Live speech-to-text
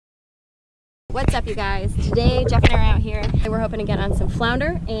What's up, you guys? Today Jeff and I are out here. We're hoping to get on some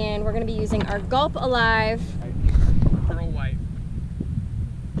flounder, and we're going to be using our Gulp Alive Pearl white.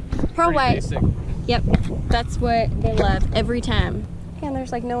 Pearl white. Basic. Yep, that's what they love every time. And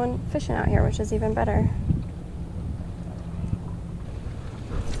there's like no one fishing out here, which is even better.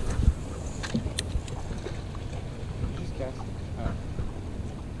 Just cast. Oh.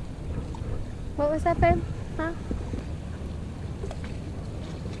 What was that, babe? Huh?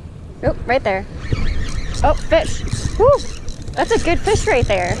 Oh, right there. Oh, fish. Woo! That's a good fish right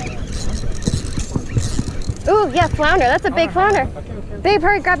there. Ooh, yeah, flounder. That's a big flounder. Okay. Babe,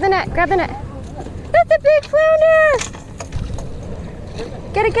 hurry, grab the net, grab the net. That's a big flounder!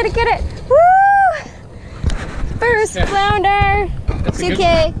 Get it, get it, get it. Woo! First flounder.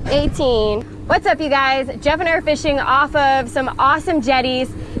 2K18. What's up, you guys? Jeff and I are fishing off of some awesome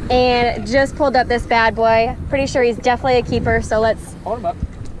jetties and just pulled up this bad boy. Pretty sure he's definitely a keeper, so let's Hold him up.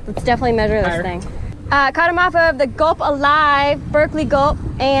 definitely measure this thing. Caught him off of the Gulp Alive, Berkeley Gulp,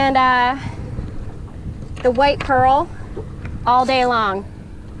 and the white pearl all day long.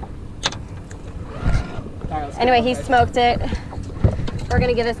 Right, anyway, he smoked it. We're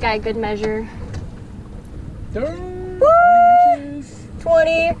gonna give this guy a good measure. 20 inches.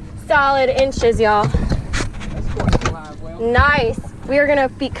 20 solid inches, y'all. That's quite a live well. Nice. We are gonna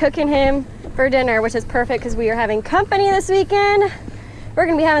be cooking him for dinner, which is perfect because we are having company this weekend. We're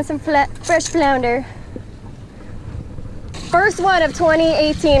gonna be having some fresh flounder. First one of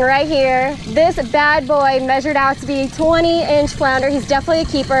 2018 right here. This bad boy measured out to be 20-inch flounder. He's definitely a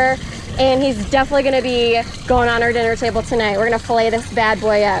keeper, and he's definitely gonna be going on our dinner table tonight. We're gonna fillet this bad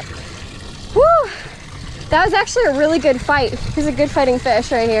boy up. Woo! That was actually a really good fight. He's a good fighting fish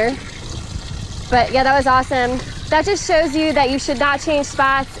right here. But yeah, that was awesome. That just shows you that you should not change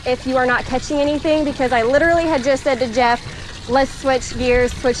spots if you are not catching anything, because I literally had just said to Jeff, let's switch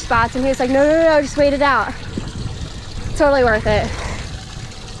gears, switch spots, and he was like, no, no, no, just wait it out. Totally worth it.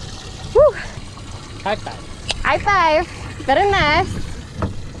 Woo! High five. High five. Better than that.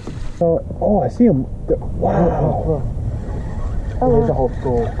 Oh, I see him. Wow. Oh, There's a whole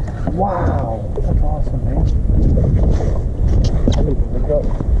school. Wow. That's awesome, man. I need to look up.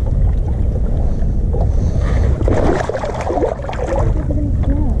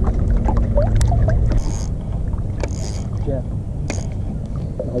 Jeff.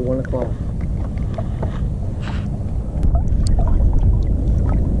 Now 1 o'clock.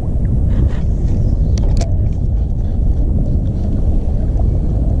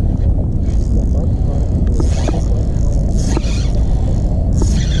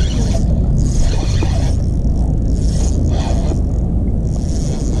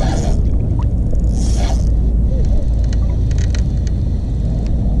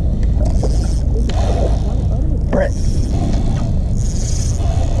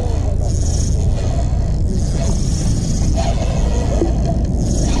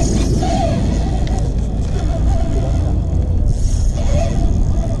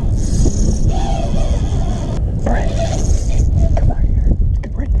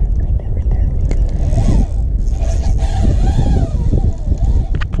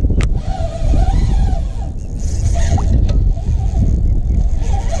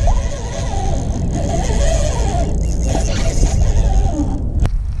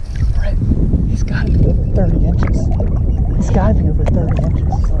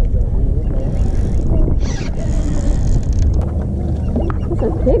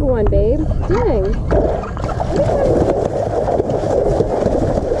 Big one, babe. Dang.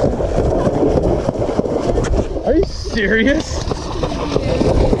 Are you serious?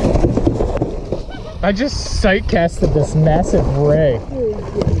 I just sight casted this massive ray.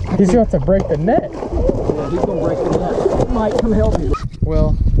 He's about to break the net. Yeah, he's gonna break the net. Mike, come help me.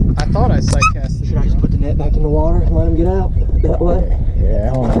 Well, I thought I sight casted. Should I just put the net back in the water and let him get out that way? Yeah,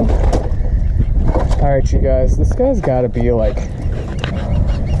 hold on. Alright, you guys, this guy's gotta be like...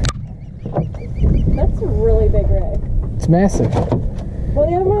 That's a really big ray. It's massive. Well,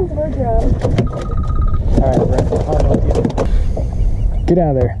 the other ones were drowned. Alright, Brent, I'll help you. Get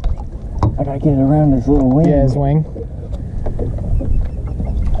out of there. I gotta get it around his little wing. Yeah, his wing.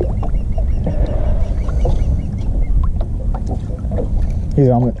 He's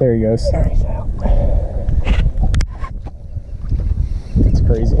on it. There he goes. There he's out. That's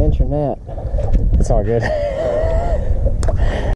crazy. Inch or net. It's all good.